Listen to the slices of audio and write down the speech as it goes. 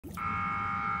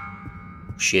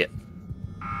shit.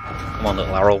 Come on,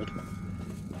 little Harold.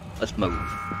 Let's move.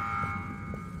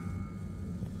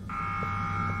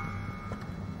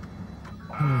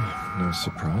 No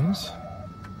surprise.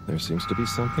 There seems to be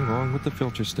something wrong with the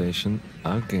filter station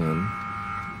again.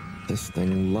 This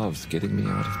thing loves getting me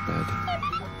out of bed.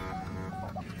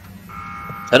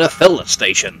 At a filter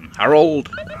station, Harold.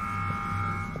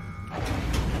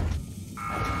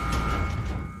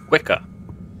 Quicker.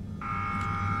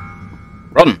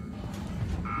 Run.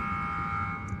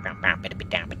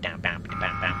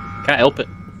 Can't help it.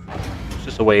 It's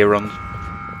just the way he runs.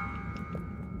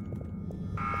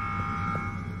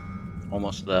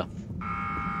 Almost there.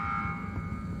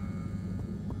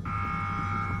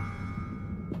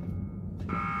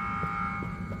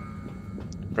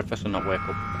 Professor not wake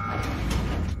up.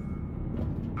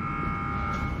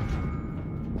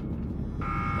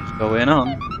 What's going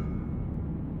on?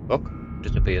 Look,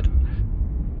 disappeared.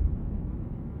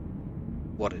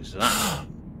 What is that?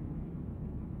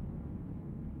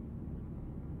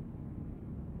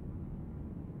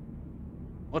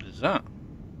 What is that?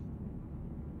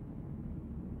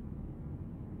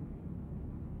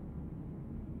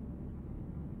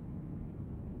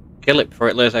 Kill it before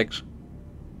it lays eggs.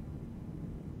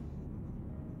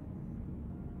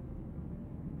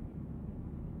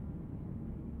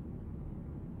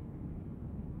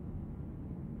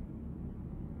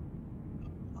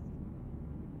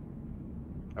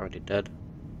 Already dead.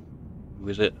 Who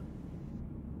is it?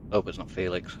 Hope it's not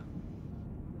Felix.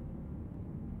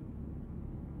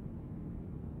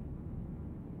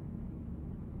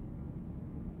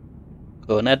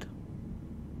 Go on, Ed.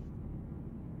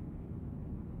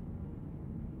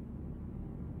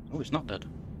 Oh, he's not dead.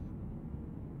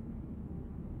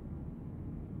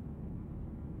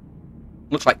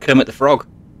 Looks like Kermit the Frog.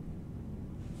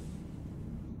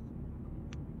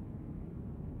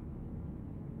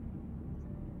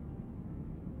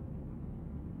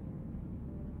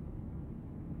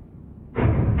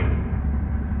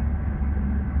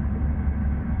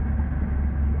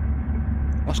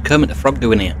 What's Kermit the Frog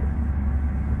doing here?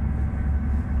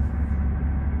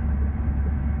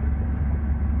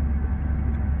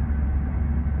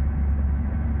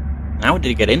 How did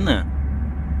he get in there?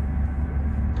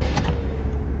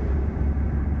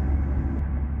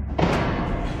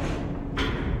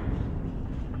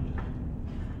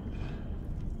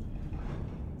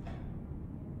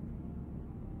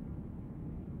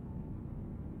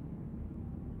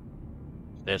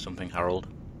 There's something, Harold.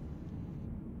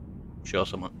 Show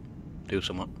someone. Do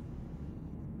someone.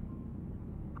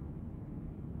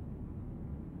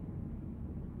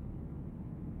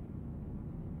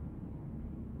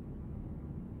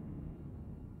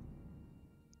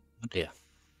 Oh dear.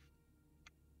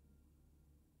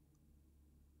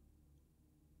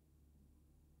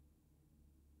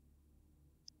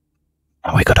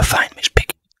 Now we gotta find Miss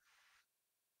Piggy.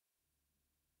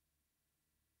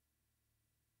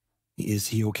 Is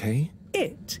he okay?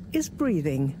 It is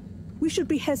breathing. We should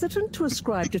be hesitant to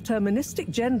ascribe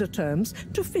deterministic gender terms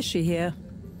to Fishy here.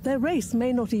 Their race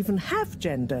may not even have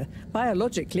gender,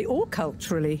 biologically or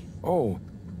culturally. Oh,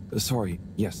 sorry.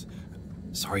 Yes.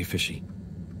 Sorry, Fishy.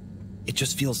 It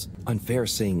just feels unfair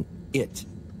saying it.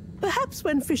 Perhaps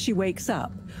when Fishy wakes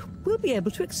up, we'll be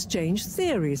able to exchange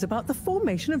theories about the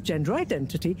formation of gender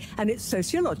identity and its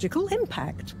sociological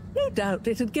impact. No doubt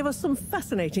it'd give us some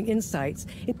fascinating insights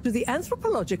into the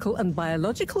anthropological and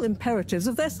biological imperatives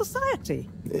of their society.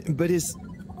 But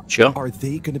Sure. Are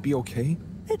they going to be okay?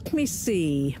 Let me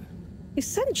see.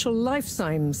 Essential life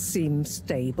signs seem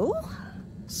stable.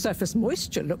 Surface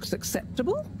moisture looks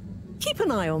acceptable. Keep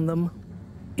an eye on them.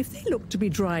 If they look to be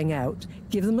drying out,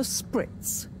 give them a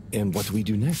spritz. And what do we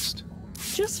do next?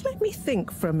 Just let me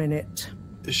think for a minute.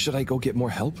 Should I go get more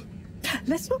help?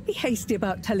 Let's not be hasty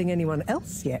about telling anyone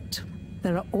else yet.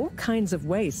 There are all kinds of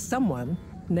ways someone,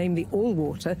 name the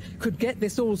Allwater, could get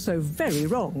this all so very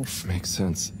wrong. Makes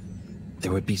sense.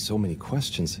 There would be so many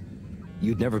questions.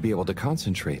 You'd never be able to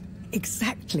concentrate.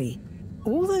 Exactly.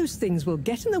 All those things will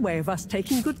get in the way of us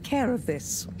taking good care of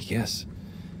this. Yes.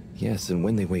 Yes, and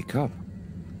when they wake up,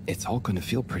 it's all going to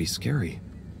feel pretty scary.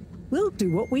 We'll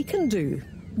do what we can do.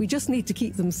 We just need to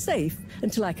keep them safe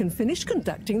until I can finish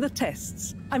conducting the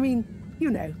tests. I mean, you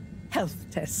know, health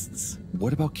tests.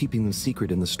 What about keeping them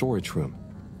secret in the storage room?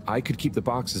 I could keep the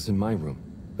boxes in my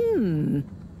room.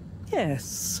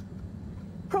 Yes.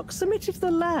 Proximity to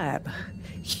the lab.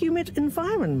 Humid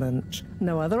environment.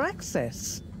 No other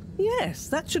access. Yes,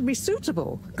 that should be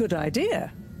suitable. Good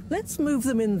idea. Let's move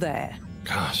them in there.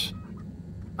 Gosh,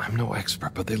 I'm no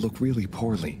expert, but they look really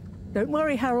poorly. Don't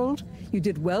worry, Harold. You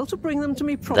did well to bring them to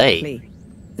me promptly.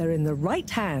 They're in the right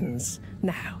hands.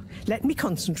 Now, let me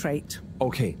concentrate.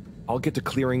 Okay, I'll get to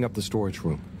clearing up the storage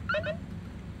room.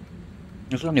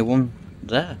 There's only one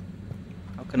there.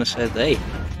 How can I say they?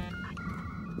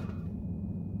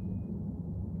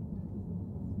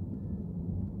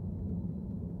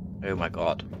 Oh my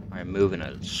god, I'm moving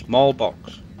a small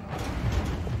box.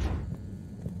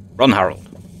 Run, Harold.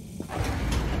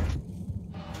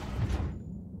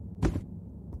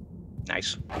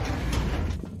 Nice.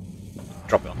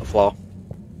 Drop it on the floor.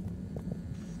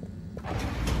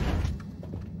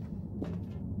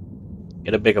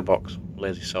 Get a bigger box,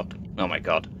 lazy sod. Oh my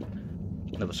god.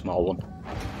 Another small one.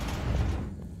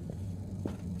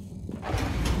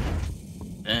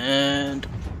 And...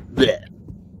 bleh.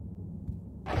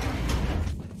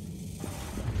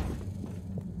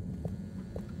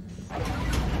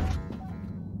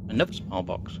 Another small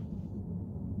box.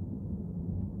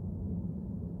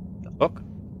 The fuck?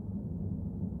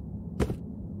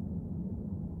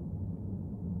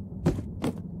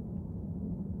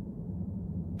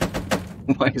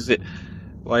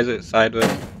 Why is it sideways?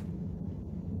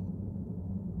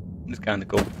 It's kinda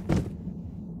cool.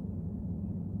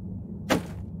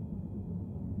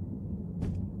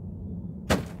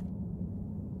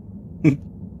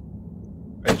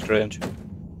 Very strange.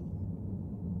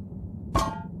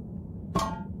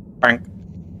 Bang.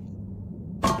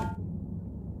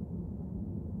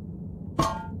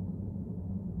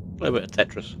 Play a bit of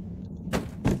Tetris.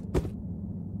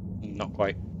 Not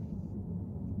quite.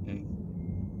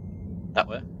 That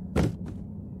way.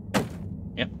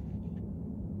 Yep.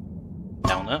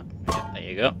 Down there. Yep, there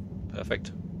you go.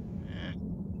 Perfect.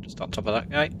 Just on top of that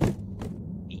guy.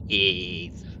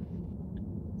 Yes.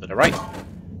 To the right.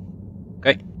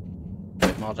 Okay. A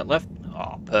bit more to the left.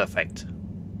 Oh, perfect.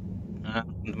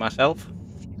 And myself.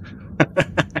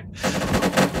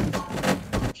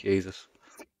 Jesus.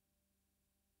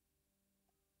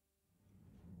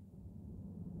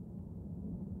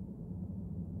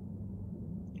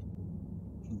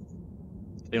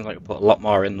 Seems like I put a lot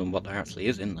more in than what there actually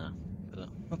is in there. But,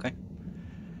 okay.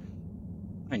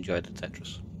 I enjoyed the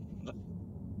Tetris. That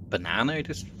banana, it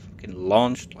just fucking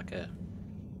launched like a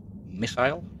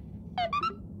missile.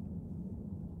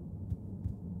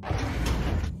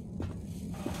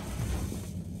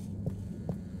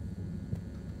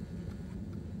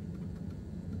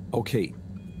 Okay,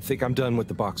 think I'm done with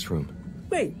the box room.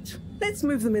 Wait, let's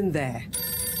move them in there.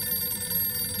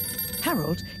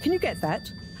 Harold, can you get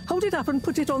that? Hold it up and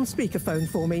put it on speakerphone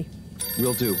for me.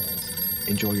 Will do.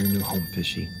 Enjoy your new home,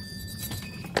 Fishy.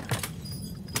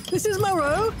 This is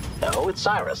Moreau. No, it's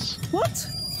Cyrus. What?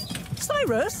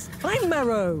 Cyrus? I'm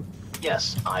Moreau.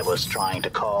 Yes, I was trying to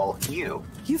call you.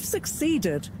 You've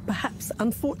succeeded, perhaps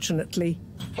unfortunately.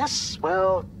 Yes,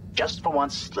 well, just for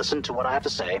once, listen to what I have to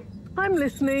say. I'm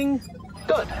listening.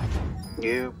 Good.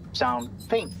 You sound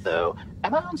faint, though.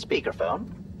 Am I on speakerphone?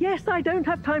 Yes, I don't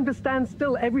have time to stand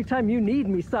still every time you need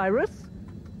me, Cyrus.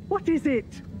 What is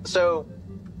it? So,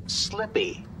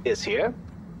 Slippy is here.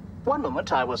 One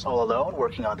moment I was all alone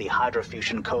working on the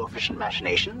hydrofusion coefficient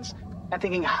machinations and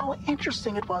thinking how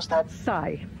interesting it was that...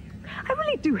 Sigh. I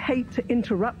really do hate to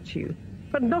interrupt you,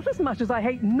 but not as much as I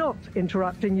hate not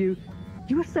interrupting you.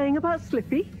 You were saying about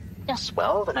Slippy? Yes,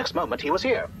 well, the next moment he was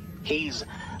here. He's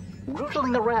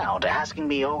rootling around, asking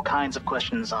me all kinds of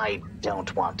questions I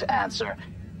don't want to answer.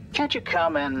 Can't you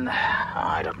come and,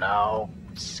 I don't know,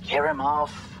 scare him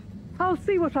off? I'll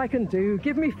see what I can do.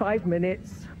 Give me 5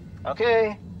 minutes.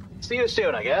 Okay. See you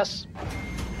soon, I guess.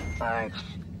 Thanks.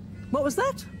 What was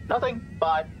that? Nothing.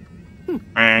 Bye.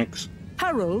 Thanks.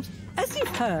 Harold, as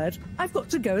you've heard, I've got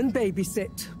to go and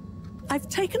babysit. I've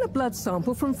taken a blood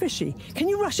sample from Fishy. Can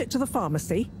you rush it to the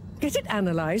pharmacy? Get it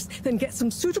analyzed, then get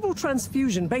some suitable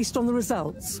transfusion based on the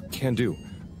results. Can do.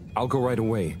 I'll go right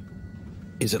away.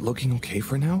 Is it looking okay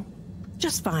for now?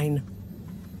 Just fine.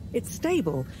 It's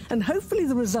stable, and hopefully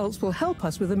the results will help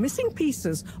us with the missing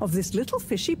pieces of this little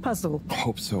fishy puzzle.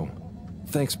 Hope so.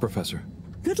 Thanks, Professor.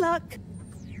 Good luck.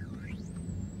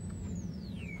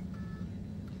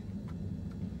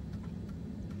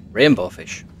 Rainbow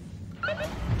fish.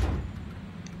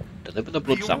 Deliver the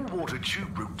blood The sample. all-water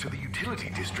tube route to the utility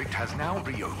district has now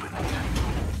reopened.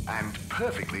 And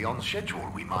perfectly on schedule,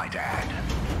 we might add.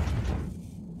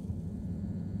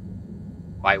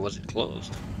 Why was it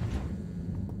closed?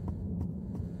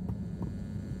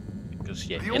 Because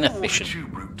you're The all-water inefficient.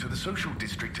 tube route to the social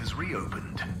district has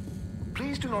reopened.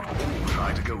 Please do not all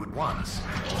try to go at once.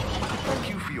 Thank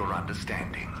you for your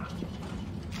understanding.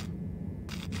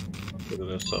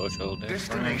 The social difference.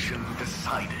 Destination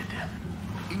decided.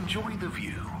 Enjoy the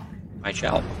view. I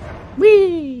shall.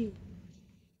 Whee!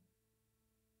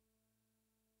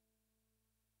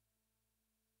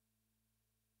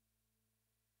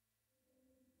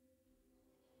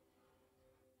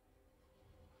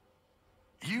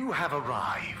 You have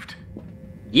arrived.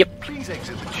 Yep. Please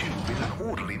exit the tube in an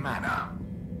orderly manner.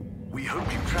 We hope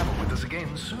you travel with us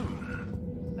again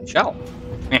soon. I shall.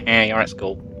 You're at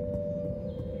school.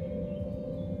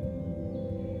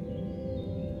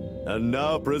 And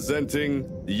now presenting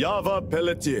Yava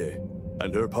Pelletier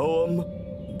and her poem,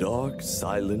 Dark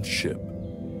Silent Ship.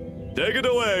 Take it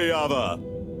away, Yava!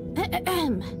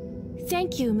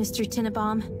 Thank you, Mr.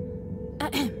 Tinnabaum.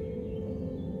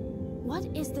 What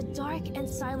is the dark and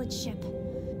silent ship?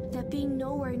 That being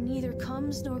nowhere neither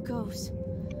comes nor goes.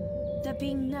 That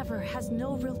being never has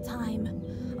no real time,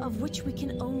 of which we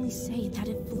can only say that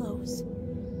it flows.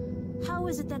 How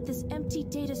is it that this empty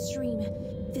data stream,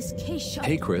 this case shot...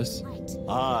 Hey, Chris.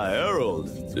 Ah, Harold.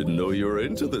 Didn't know you were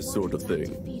into this sort of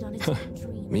thing.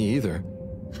 Me either.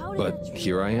 But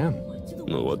here I am.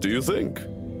 Well, what do you think?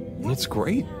 It's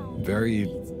great. Very,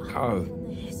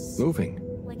 moving.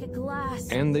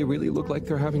 And they really look like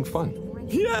they're having fun.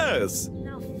 Yes!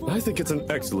 I think it's an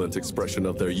excellent expression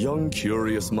of their young,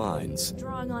 curious minds.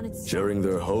 Sharing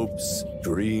their hopes,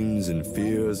 dreams, and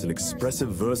fears in expressive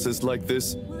verses like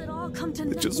this,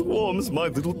 it just warms my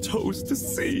little toes to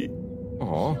see.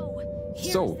 Aw.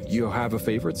 So, you have a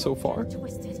favorite so far?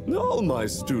 All my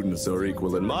students are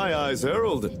equal in my eyes,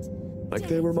 Harold. Like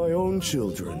they were my own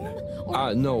children.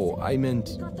 No, I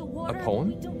meant a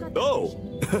poem? Oh!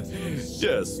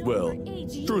 Yes, well,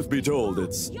 truth be told,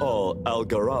 it's all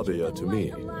Algarabia to me.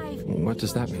 What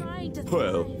does that mean?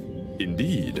 Well,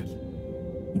 indeed.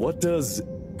 What does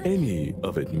any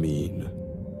of it mean?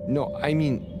 No, I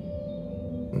mean...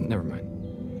 Never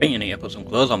mind. I think you need to put some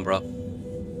clothes on, bro.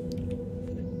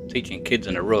 Teaching kids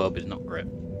in a robe is not great.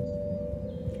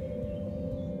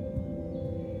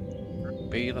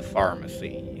 Be the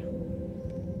pharmacy.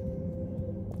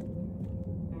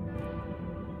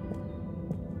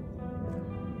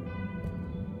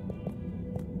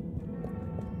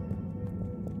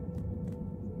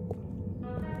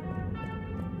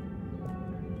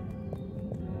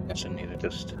 Guessing these are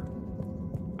just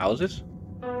houses.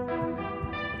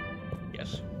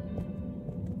 Yes.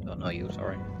 Don't know you,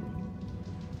 sorry.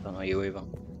 Don't know you either.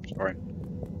 Sorry.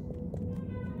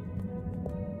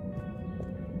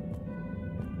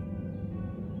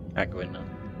 Can't go in now.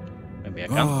 Maybe I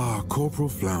can. Ah, Corporal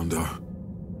Flounder.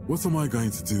 What am I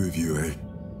going to do with you, eh?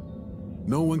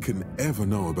 No one can ever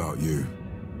know about you.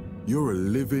 You're a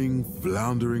living,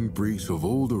 floundering breach of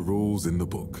all the rules in the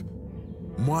book.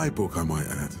 My book, I might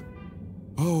add.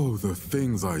 Oh, the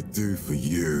things I do for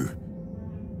you.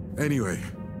 Anyway,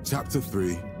 Chapter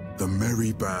 3, The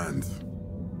Merry Band.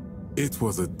 It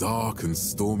was a dark and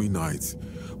stormy night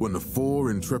when the 4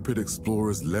 intrepid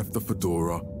explorers left the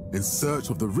Fedora in search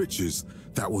of the riches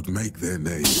that would make their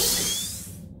name.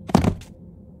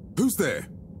 Who's there?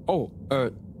 Oh,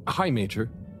 hi, Major.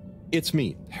 It's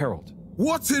me, Harold.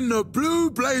 What in the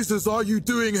blue blazers are you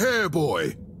doing here,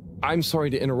 boy? I'm sorry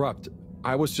to interrupt.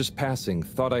 I was just passing,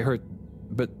 thought I heard...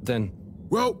 But then...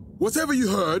 Well, whatever you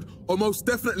heard, or most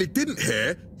definitely didn't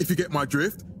hear, if you get my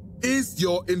drift, is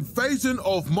your invasion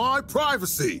of my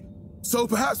privacy. So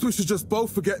perhaps we should just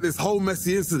both forget this whole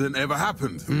messy incident ever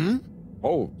happened, hmm?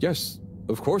 Oh, yes.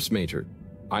 Of course, Major.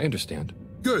 I understand.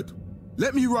 Good.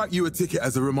 Let me write you a ticket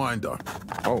as a reminder.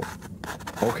 Oh,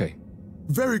 okay.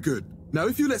 Very good. Now,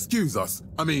 if you'll excuse us,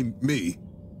 I mean, me.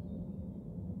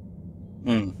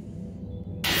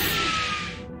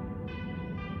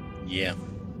 Yeah.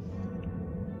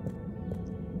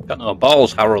 Got no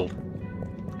balls, Harold.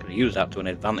 Could have used that to an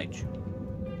advantage.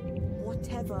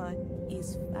 Whatever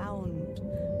is found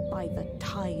by the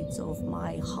tides of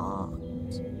my heart.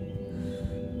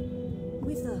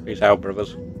 With the... Peace out,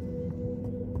 brothers.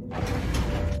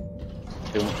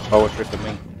 Too much poetry for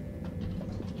me.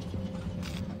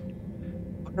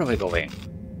 Where are we going?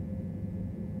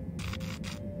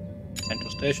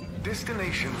 Central Station.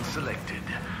 Destination selected.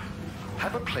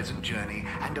 Have a pleasant journey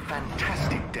and a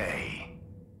fantastic day.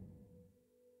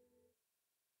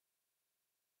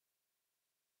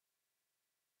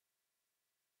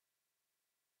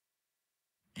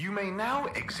 You may now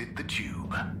exit the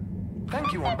tube.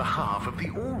 Thank you on behalf of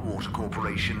the All-Water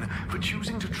Corporation for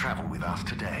choosing to travel with us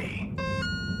today.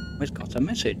 It's got a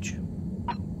message.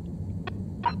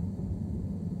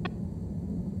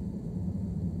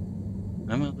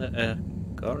 Remember the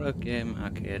Goro Game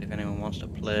Arcade if anyone wants to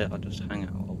play or just hang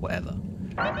out or whatever.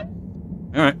 Alright.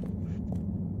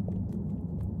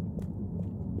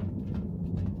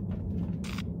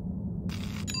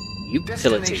 Utility.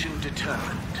 Destination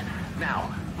determined.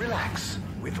 Now, relax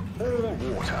with all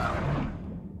water.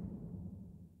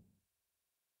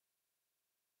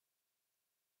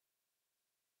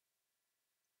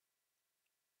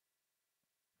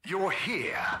 You're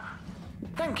here.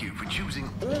 Thank you for choosing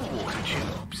all water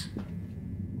tubes.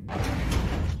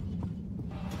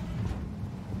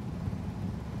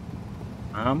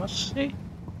 I must see.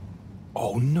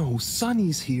 Oh no,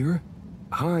 Sunny's here.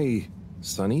 Hi,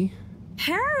 Sunny.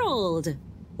 Harold!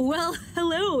 Well,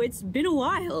 hello, it's been a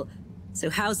while. So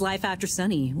how's life after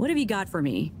Sunny? What have you got for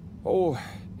me? Oh,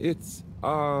 it's,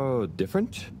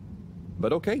 different.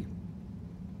 But okay.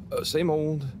 Same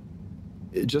old.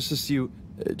 Just as you...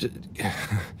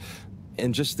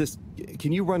 and just this...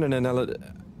 Can you run an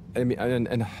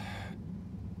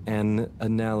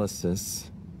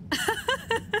analysis?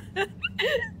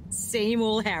 Same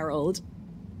old Harold.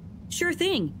 Sure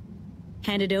thing.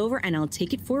 Hand it over and I'll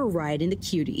take it for a ride in the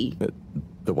QT.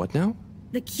 The what now?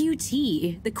 The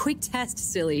QT. The quick test,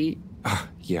 silly.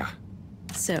 Yeah.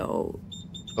 So,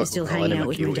 you still hanging out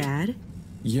with my dad?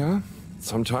 Yeah,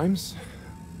 sometimes.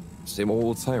 Same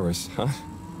old Cyrus, huh?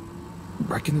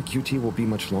 Reckon the QT will be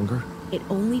much longer? It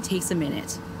only takes a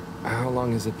minute. How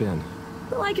long has it been?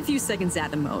 Like a few seconds at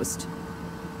the most.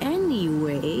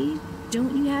 Anyway,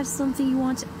 don't you have something you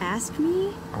want to ask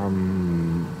me?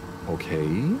 Okay.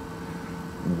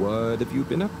 What have you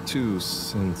been up to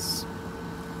since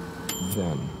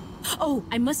then? Oh,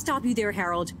 I must stop you there,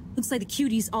 Harold. Looks like the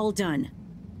QT's all done.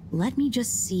 Let me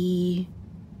just see...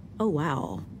 Oh,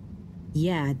 wow.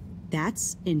 Yeah,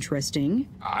 that's interesting.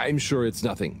 I'm sure it's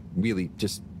nothing. Really,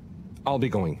 just... I'll be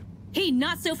going. Hey,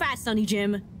 not so fast, Sonny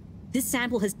Jim. This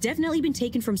sample has definitely been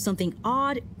taken from something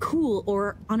odd, cool,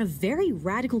 or on a very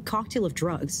radical cocktail of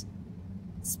drugs.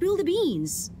 Spill the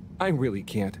beans. I really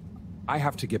can't. I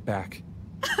have to get back.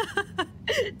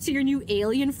 To your new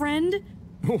alien friend?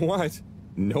 What?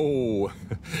 No,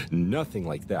 nothing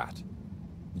like that.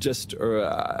 Just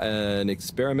an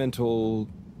experimental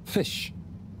fish.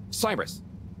 Cyrus.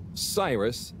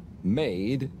 Cyrus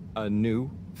made a new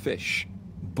fish,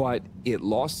 but it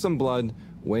lost some blood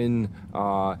when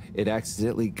it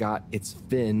accidentally got its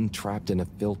fin trapped in a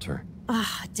filter.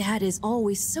 Dad is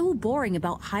always so boring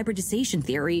about hybridization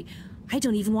theory. I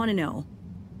don't even want to know.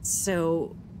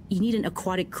 So, you need an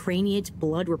aquatic craniate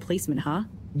blood replacement, huh?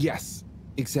 Yes,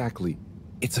 exactly.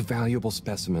 It's a valuable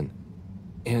specimen.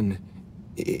 And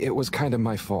it was kind of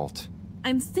my fault.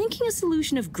 I'm thinking a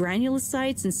solution of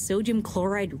granulocytes and sodium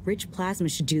chloride-rich plasma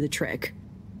should do the trick.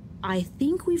 I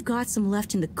think we've got some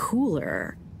left in the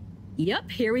cooler.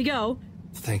 Yep, here we go.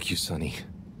 Thank you, Sonny.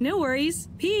 No worries.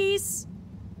 Peace.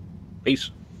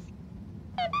 Peace.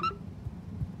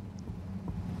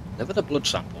 Deliver the blood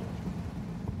sample.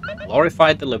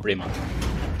 Glorified delivery man.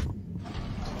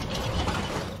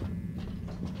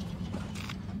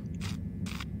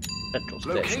 Central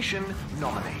Station. Location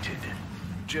nominated.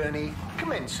 Journey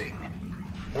commencing.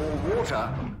 All water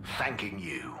thanking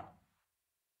you.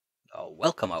 Oh,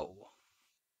 welcome, oh.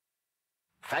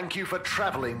 Thank you for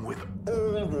traveling with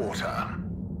all water.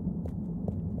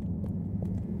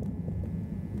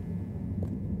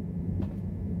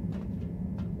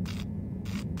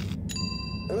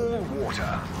 All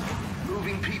water.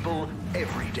 Moving people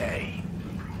every day.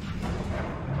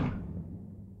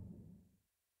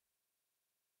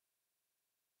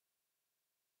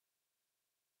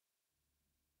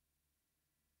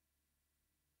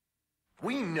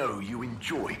 We know you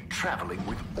enjoy traveling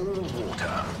with all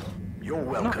water. You're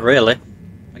welcome. Not really.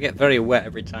 I get very wet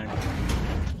every time.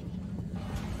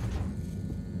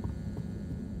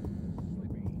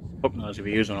 Hope knows if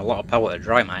you're using a lot of power to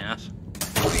dry my ass.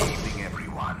 Good evening,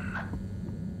 everyone.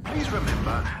 Please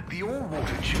remember, the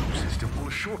all-water tube system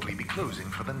will shortly be closing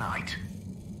for the night.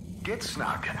 Get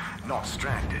snug, not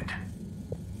stranded.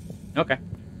 Okay.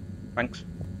 Thanks.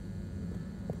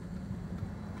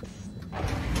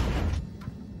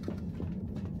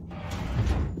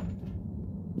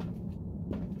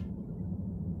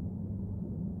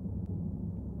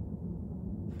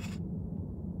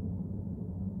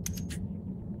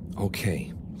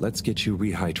 Okay, let's get you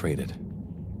rehydrated.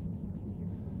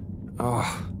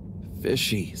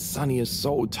 Fishy, Sunny is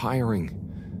so tiring.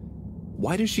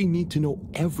 Why does she need to know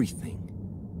everything?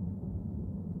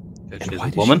 And why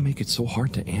does she make it so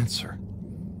hard to answer?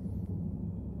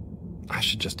 I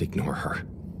should just ignore her.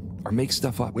 Or make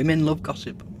stuff up. Women love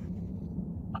gossip.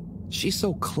 She's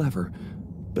so clever,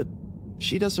 but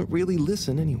she doesn't really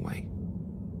listen anyway.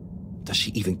 Does she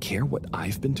even care what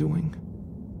I've been doing?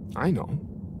 I know.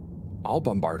 I'll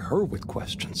bombard her with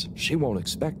questions. She won't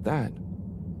expect that.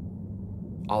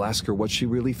 I'll ask her what she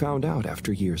really found out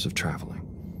after years of traveling.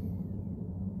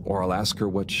 Or I'll ask her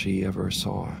what she ever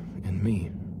saw in me.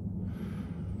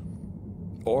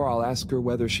 Or I'll ask her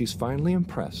whether she's finally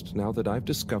impressed now that I've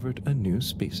discovered a new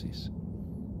species.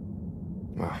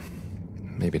 Well,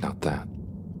 maybe not that.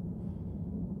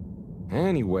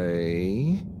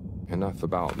 Anyway, enough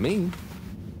about me.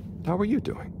 How are you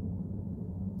doing?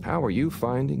 How are you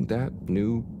finding that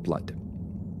new blood?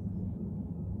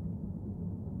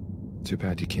 Too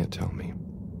bad you can't tell me.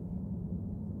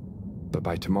 But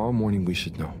by tomorrow morning, we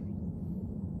should know.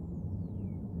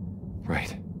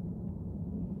 Right.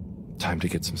 Time to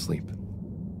get some sleep.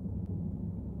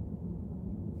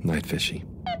 Night, Fishy.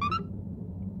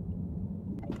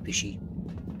 Fishy.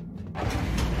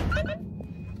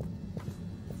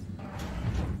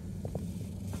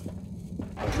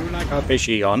 You like a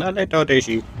fishy on a little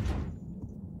dishy.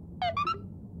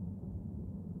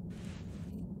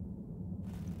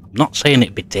 I'm not saying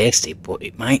it'd be tasty, but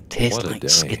it might taste like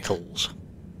Skittles.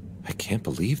 I can't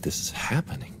believe this is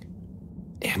happening.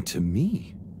 And to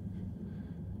me.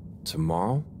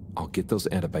 Tomorrow, I'll get those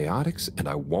antibiotics and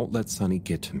I won't let Sonny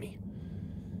get to me.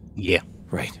 Yeah.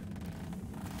 Right.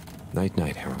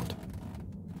 Night-night, Harold.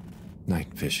 Night,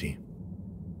 Fishy.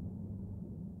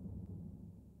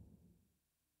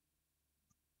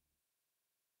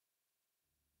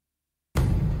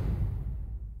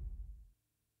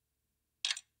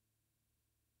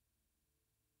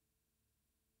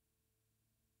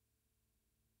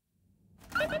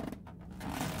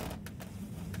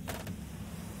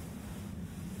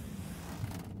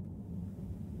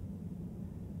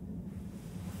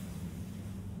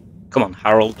 Come on,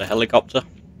 Harold, the helicopter.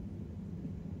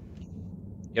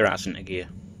 Your ass into gear.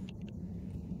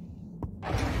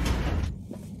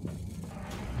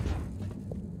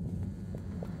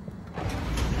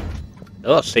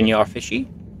 Oh, Senor Fishy.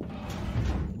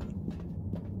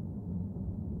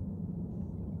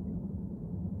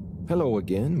 Hello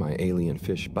again, my alien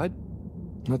fish bud.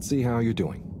 Let's see how you're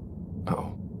doing.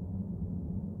 Uh-oh.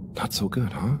 Not so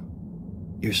good, huh?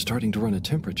 You're starting to run a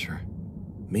temperature.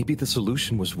 Maybe the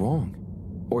solution was wrong.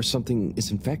 Or something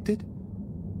is infected?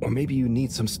 Or maybe you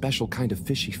need some special kind of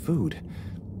fishy food.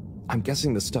 I'm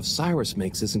guessing the stuff Cyrus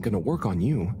makes isn't gonna work on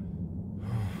you.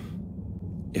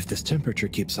 If this temperature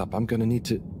keeps up, I'm gonna need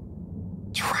to...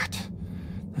 Drat.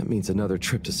 That means another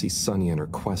trip to see Sunny and her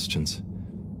questions.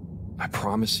 I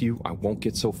promise you, I won't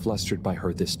get so flustered by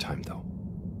her this time, though.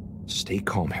 Stay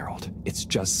calm, Harold. It's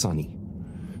just Sunny.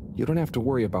 You don't have to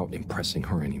worry about impressing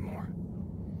her anymore.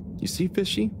 You see,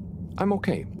 Fishy? I'm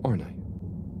okay, aren't I?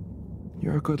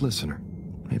 You're a good listener.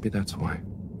 Maybe that's why.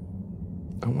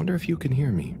 I wonder if you can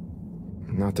hear me.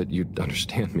 Not that you'd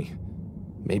understand me.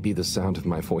 Maybe the sound of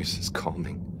my voice is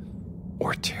calming.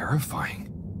 Or terrifying.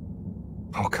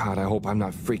 Oh God, I hope I'm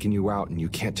not freaking you out and you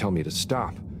can't tell me to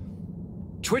stop.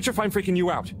 Twitch if I'm freaking you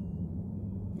out!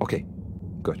 Okay,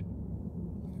 good.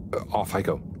 Off I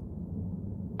go.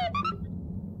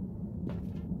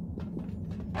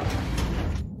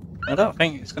 I don't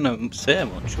think it's gonna say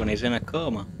much when he's in a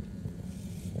coma.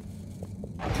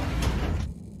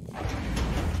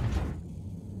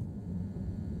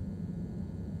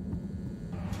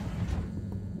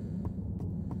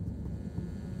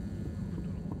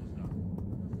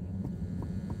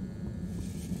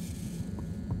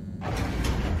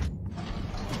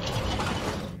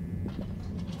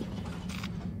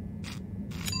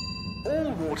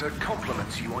 All water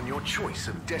compliments you on your choice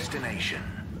of destination.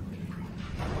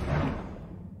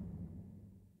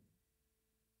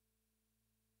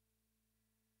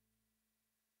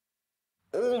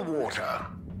 All water.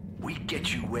 We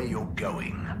get you where you're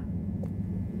going.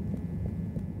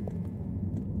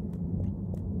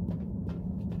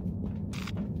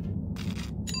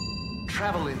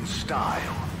 Travel in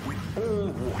style with all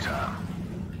water.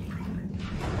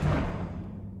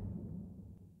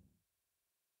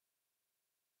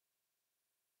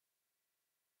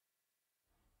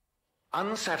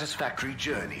 Unsatisfactory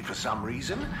journey for some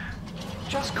reason?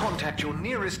 Just contact your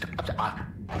nearest...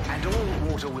 and all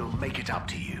water will make it up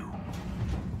to you.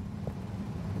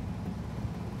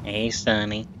 Hey,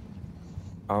 Sonny.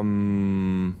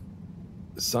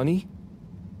 Sonny?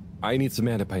 I need some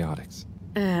antibiotics.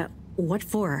 What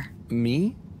for?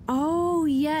 Me? Oh,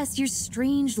 yes, your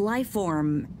strange life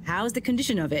form. How's the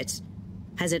condition of it?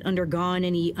 Has it undergone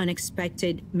any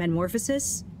unexpected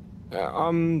metamorphosis?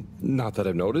 Not that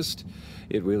I've noticed.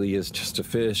 It really is just a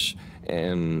fish,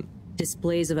 and...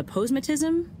 Displays of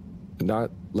aposematism? Not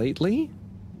lately?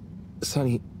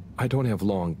 Sonny, I don't have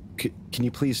long. Can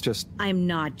you please just... I'm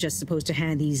not just supposed to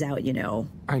hand these out, you know.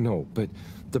 I know, but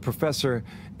the professor,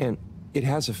 and it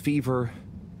has a fever.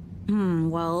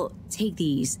 Well, take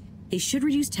these. They should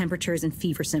reduce temperatures and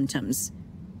fever symptoms.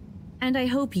 And I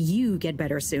hope you get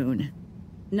better soon.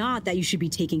 Not that you should be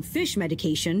taking fish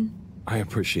medication. I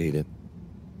appreciate it.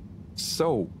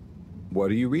 So, what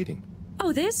are you reading?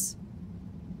 Oh, this?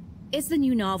 It's the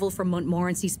new novel from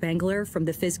Montmorency Spengler from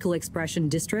the Physical Expression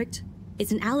District.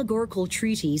 It's an allegorical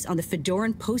treatise on the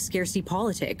Fedoran post-scarcity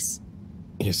politics.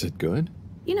 Is it good?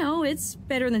 You know, it's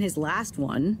better than his last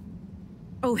one.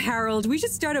 Oh, Harold, we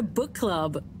should start a book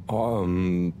club.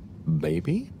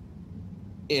 Maybe?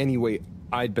 Anyway,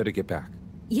 I'd better get back.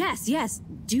 Yes, yes.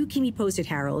 Do keep me posted,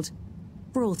 Harold.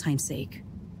 For old time's sake.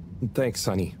 Thanks,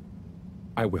 Sonny.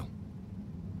 I will.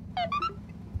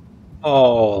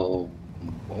 Oh,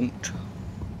 won't.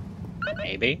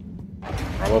 Maybe.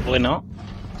 Probably not.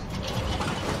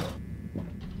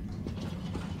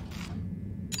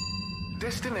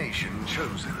 Destination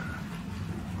chosen.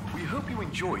 We hope you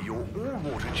enjoy your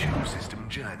all-water tube system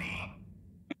journey.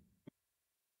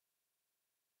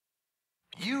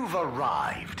 You've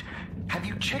arrived. Have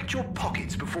you checked your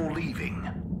pockets before leaving?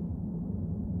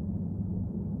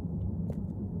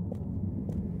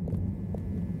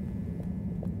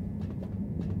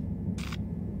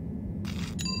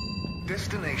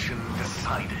 Destination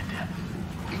decided.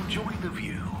 Enjoy the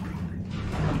view.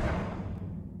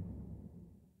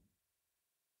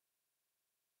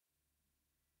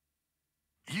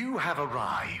 You have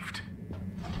arrived.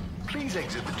 Please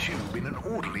exit the tube in an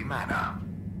orderly manner.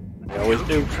 I always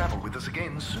do. Travel with us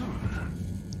again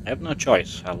soon. I have no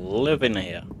choice. I live in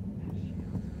here.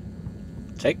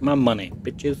 Take my money,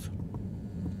 bitches.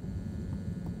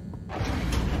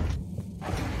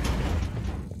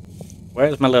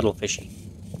 Where's my little fishy?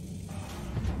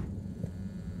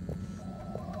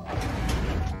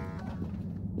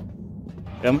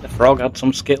 The frog had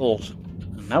some Skittles.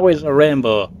 And now he's a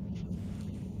rainbow.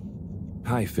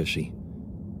 Hi, Fishy.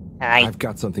 Hi. I've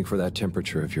got something for that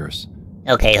temperature of yours.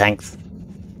 Okay, thanks.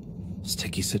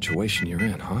 Sticky situation you're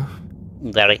in, huh?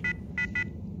 Very.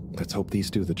 Let's hope these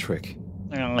do the trick.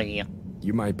 Oh, yeah.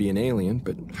 You might be an alien,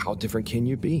 but how different can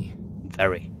you be?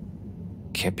 Very.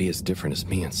 Can't be as different as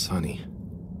me and Sonny.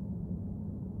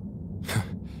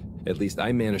 At least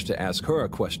I managed to ask her a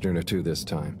question or two this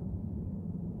time.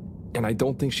 And I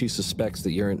don't think she suspects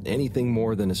that you're anything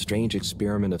more than a strange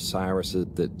experiment of Cyrus's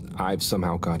that I've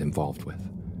somehow got involved with.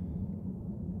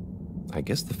 I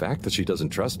guess the fact that she doesn't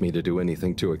trust me to do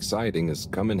anything too exciting has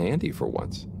come in handy for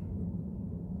once.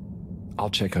 I'll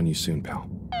check on you soon, pal.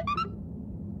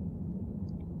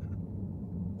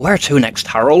 Where to next,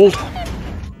 Harold?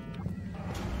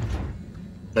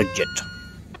 Legit.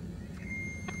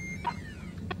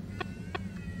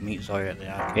 Meet Zoe at the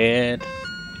arcade.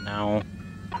 Now,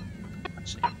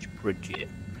 message Bridget.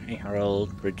 Hey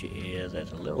Harold, Bridget here.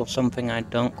 There's a little something I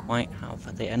don't quite have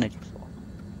for the energy floor.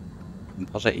 I'm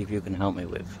positive you can help me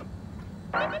with.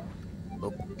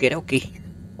 Okie dokie.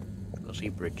 Go see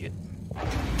Bridget.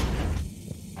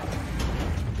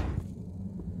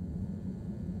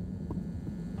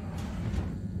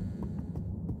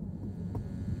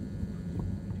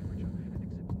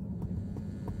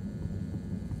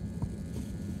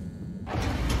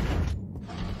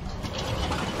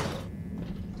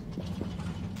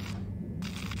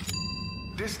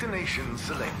 Destination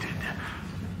selected.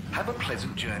 Have a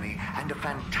pleasant journey and a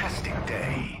fantastic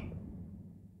day.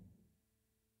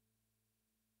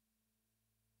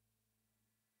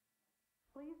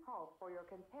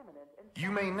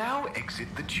 You may now exit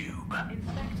the tube.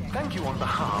 Thank you on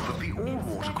behalf of the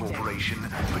All-Water Corporation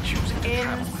for choosing to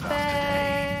travel with us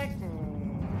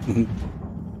today.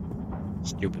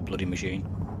 Stupid bloody machine.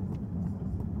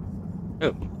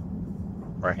 Oh.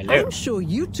 Right, hello. I'm sure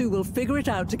you two will figure it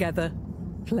out together.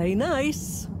 Play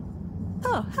nice.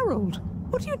 Ah, Harold,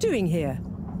 what are you doing here?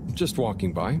 Just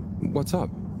walking by. What's up?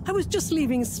 I was just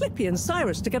leaving Slippy and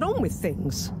Cyrus to get on with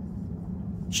things.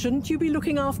 Shouldn't you be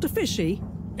looking after Fishy?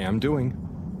 Am doing.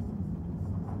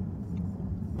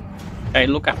 Hey,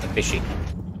 look after Fishy.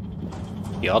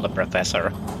 You're the professor.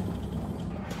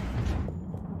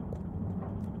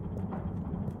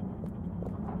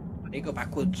 Why do you go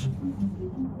backwards?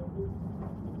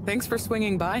 Thanks for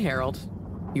swinging by, Harold.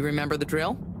 You remember the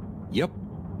drill? Yep.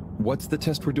 What's the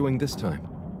test we're doing this time?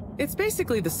 It's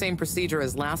basically the same procedure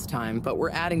as last time, but we're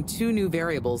adding 2 new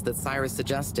variables that Cyrus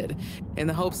suggested, in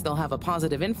the hopes they'll have a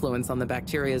positive influence on the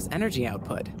bacteria's energy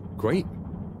output. Great.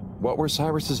 What were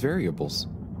Cyrus's variables?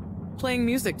 Playing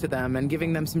music to them and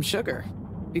giving them some sugar.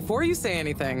 Before you say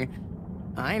anything,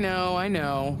 I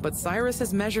know, but Cyrus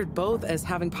has measured both as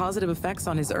having positive effects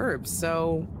on his herbs,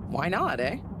 so why not,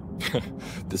 eh?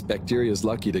 This bacteria's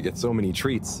lucky to get so many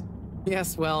treats.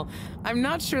 Yes, well, I'm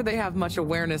not sure they have much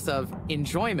awareness of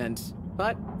enjoyment,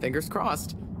 but fingers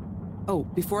crossed. Oh,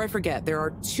 before I forget, there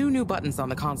are 2 new buttons on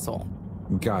the console.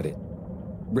 Got it.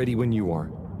 Ready when you are.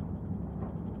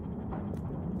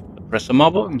 Press some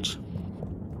more buttons.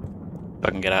 If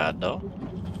I can get out of the door.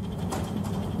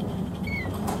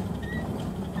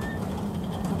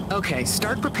 Okay,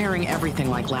 start preparing everything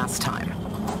like last time.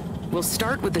 We'll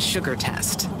start with the sugar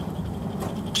test.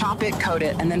 Chop it, coat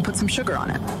it, and then put some sugar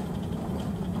on it.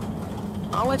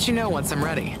 I'll let you know once I'm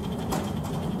ready.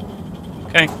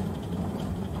 Okay.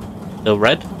 Still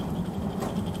red?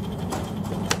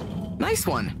 Nice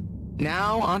one.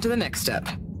 Now, on to the next step.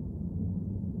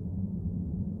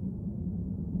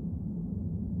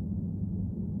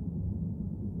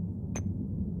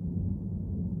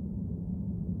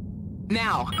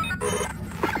 Now.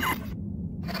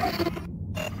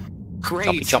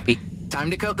 Great. Choppy.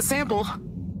 Time to coat the sample.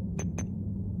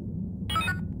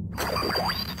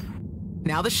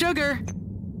 Now the sugar.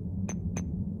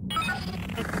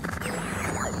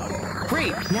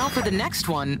 Great. Now for the next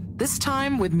one, this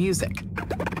time with music.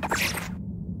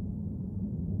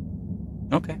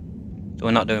 Okay. So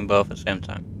we're not doing both at the same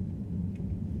time.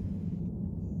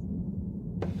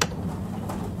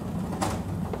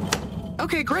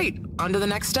 Okay, great. On to the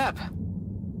next step.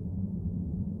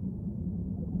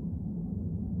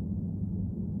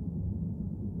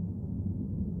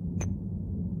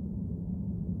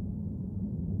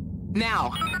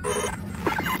 Now.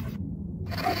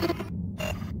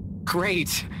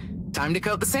 Great. Time to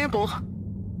coat the sample.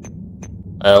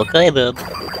 Okay, then.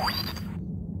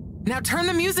 Now turn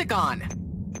the music on.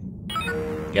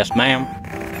 Yes, ma'am.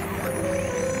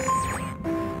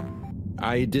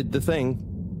 I did the thing.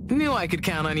 Knew I could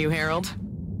count on you, Harold.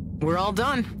 We're all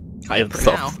done. I am For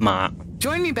so now. smart.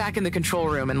 Join me back in the control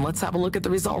room and let's have a look at the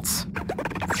results.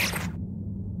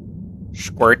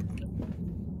 Squirt.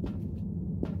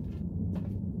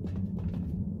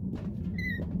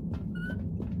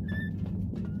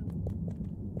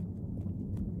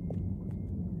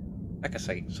 Like I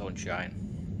say, sunshine.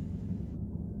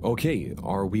 Okay,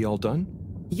 are we all done?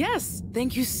 Yes,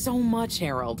 thank you so much,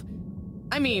 Harold.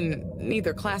 I mean,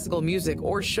 neither classical music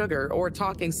or sugar or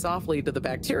talking softly to the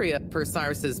bacteria, per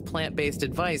Cyrus's plant-based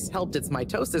advice, helped its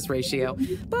mitosis ratio,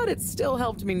 but it still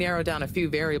helped me narrow down a few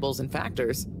variables and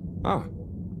factors. Ah,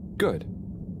 good.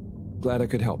 Glad I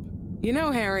could help. You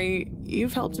know, Harry,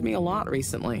 you've helped me a lot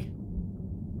recently.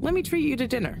 Let me treat you to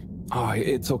dinner. Ah,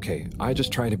 it's okay. I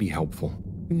just try to be helpful.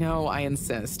 No, I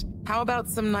insist. How about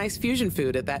some nice fusion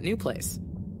food at that new place?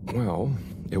 Well,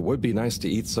 it would be nice to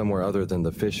eat somewhere other than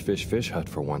the fish hut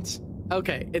for once.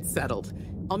 Okay, it's settled.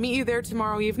 I'll meet you there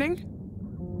tomorrow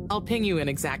evening. I'll ping you an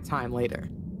exact time later.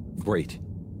 Great.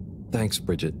 Thanks,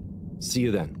 Bridget. See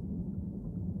you then.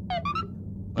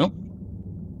 Well,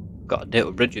 got a date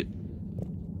with Bridget.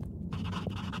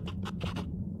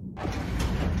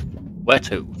 Where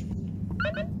to?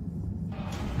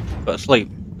 Go to sleep.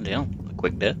 Yeah, a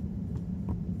quick day.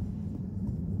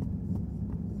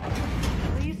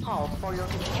 Please halt for your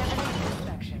contaminant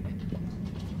inspection.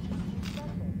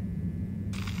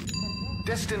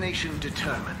 Destination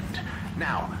determined.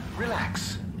 Now,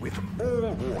 relax with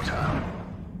all water.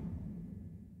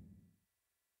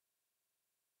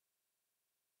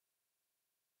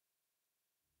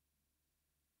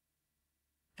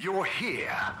 You're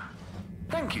here.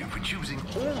 Thank you for choosing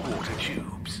all water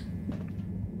tubes.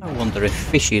 I wonder if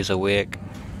Fishy is awake.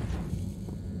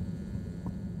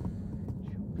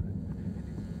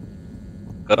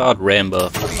 Good old rainbow.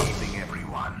 Good evening,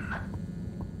 everyone.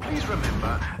 Please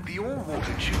remember, the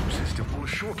all-water tube system will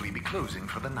shortly be closing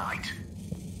for the night.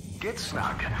 Get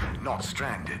snug, not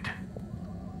stranded.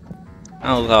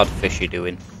 How's old Fishy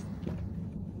doing?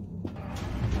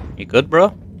 You good,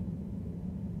 bro?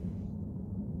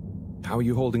 How are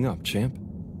you holding up, champ?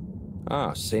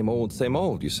 Ah, same old,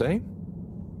 you say?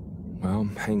 Well,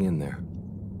 hang in there.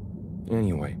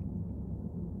 Anyway,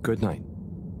 good night.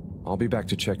 I'll be back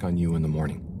to check on you in the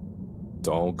morning.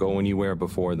 Don't go anywhere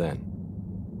before then.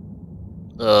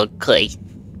 Okay.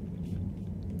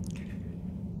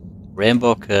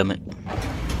 Rainbow Kermit.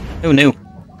 Who knew?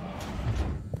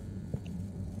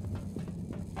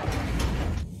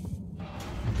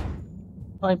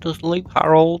 Time to sleep,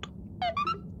 Harold.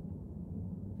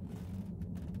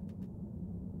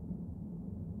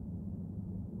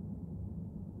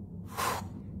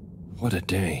 What a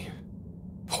day.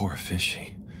 Poor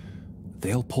Fishy.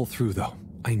 They'll pull through, though.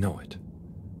 I know it.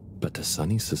 But does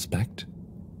Sunny suspect?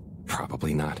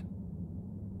 Probably not.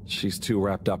 She's too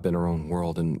wrapped up in her own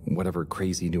world and whatever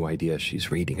crazy new idea she's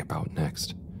reading about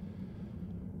next.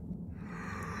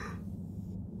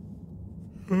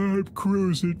 I'm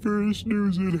cruising for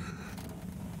snoozing.